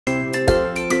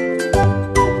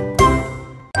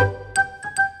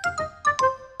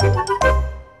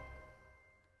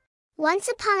Once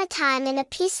upon a time in a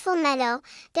peaceful meadow,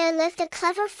 there lived a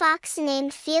clever fox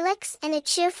named Felix and a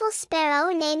cheerful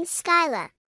sparrow named Skylar.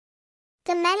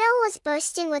 The meadow was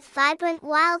bursting with vibrant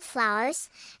wildflowers,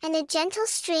 and a gentle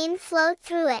stream flowed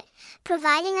through it,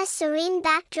 providing a serene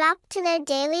backdrop to their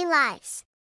daily lives.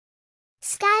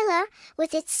 Skylar,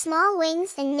 with its small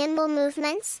wings and nimble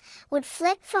movements, would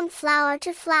flit from flower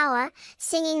to flower,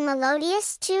 singing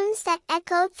melodious tunes that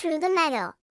echoed through the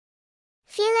meadow.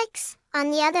 Felix, on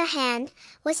the other hand,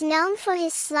 was known for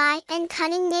his sly and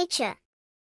cunning nature.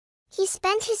 He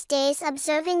spent his days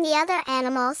observing the other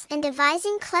animals and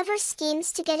devising clever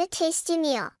schemes to get a tasty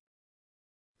meal.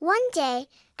 One day,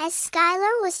 as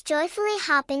Skylar was joyfully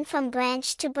hopping from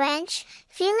branch to branch,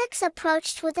 Felix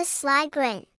approached with a sly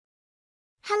grin.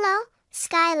 "Hello,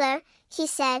 Skylar," he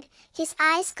said, his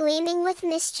eyes gleaming with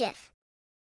mischief.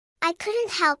 "I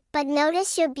couldn't help but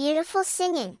notice your beautiful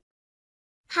singing.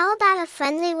 How about a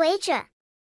friendly wager?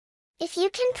 If you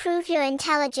can prove your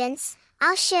intelligence,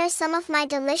 I'll share some of my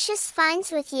delicious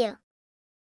finds with you."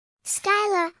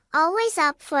 Skylar, always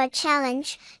up for a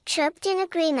challenge, chirped in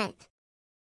agreement.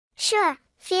 "Sure,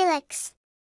 Felix."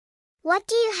 "What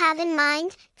do you have in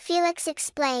mind?" Felix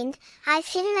explained. "I've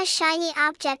hidden a shiny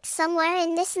object somewhere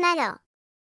in this meadow.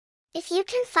 If you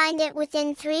can find it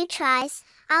within 3 tries,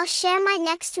 I'll share my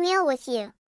next meal with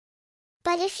you.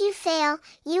 But if you fail,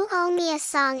 you owe me a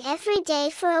song every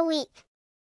day for a week."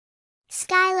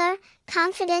 Skylar,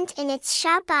 confident in its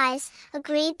sharp eyes,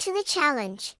 agreed to the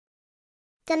challenge.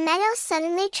 The meadow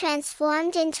suddenly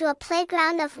transformed into a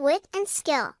playground of wit and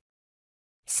skill.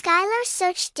 Skylar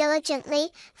searched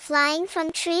diligently, flying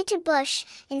from tree to bush,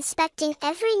 inspecting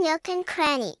every nook and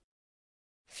cranny.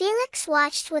 Felix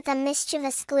watched with a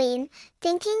mischievous gleam,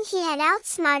 thinking he had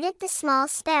outsmarted the small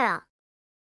sparrow.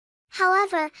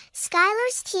 However,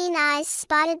 Skylar's keen eyes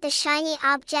spotted the shiny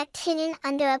object hidden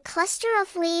under a cluster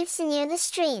of leaves near the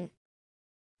stream.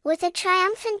 With a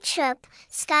triumphant chirp,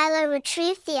 Skylar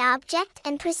retrieved the object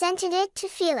and presented it to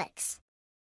Felix.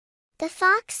 The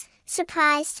fox,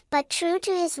 surprised but true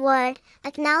to his word,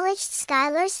 acknowledged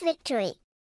Skylar's victory.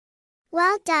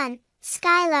 "Well done,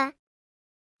 Skylar.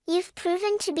 You've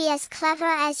proven to be as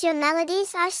clever as your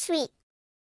melodies are sweet.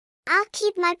 I'll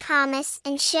keep my promise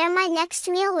and share my next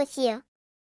meal with you."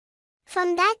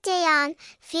 From that day on,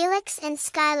 Felix and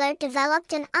Skylar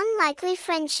developed an unlikely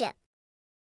friendship.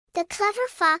 The clever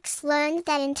fox learned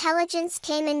that intelligence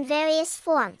came in various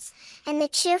forms, and the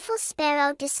cheerful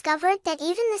sparrow discovered that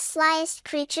even the slyest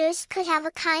creatures could have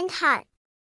a kind heart.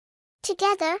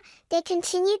 Together, they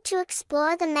continued to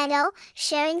explore the meadow,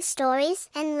 sharing stories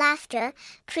and laughter,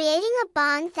 creating a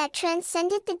bond that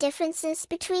transcended the differences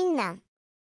between them.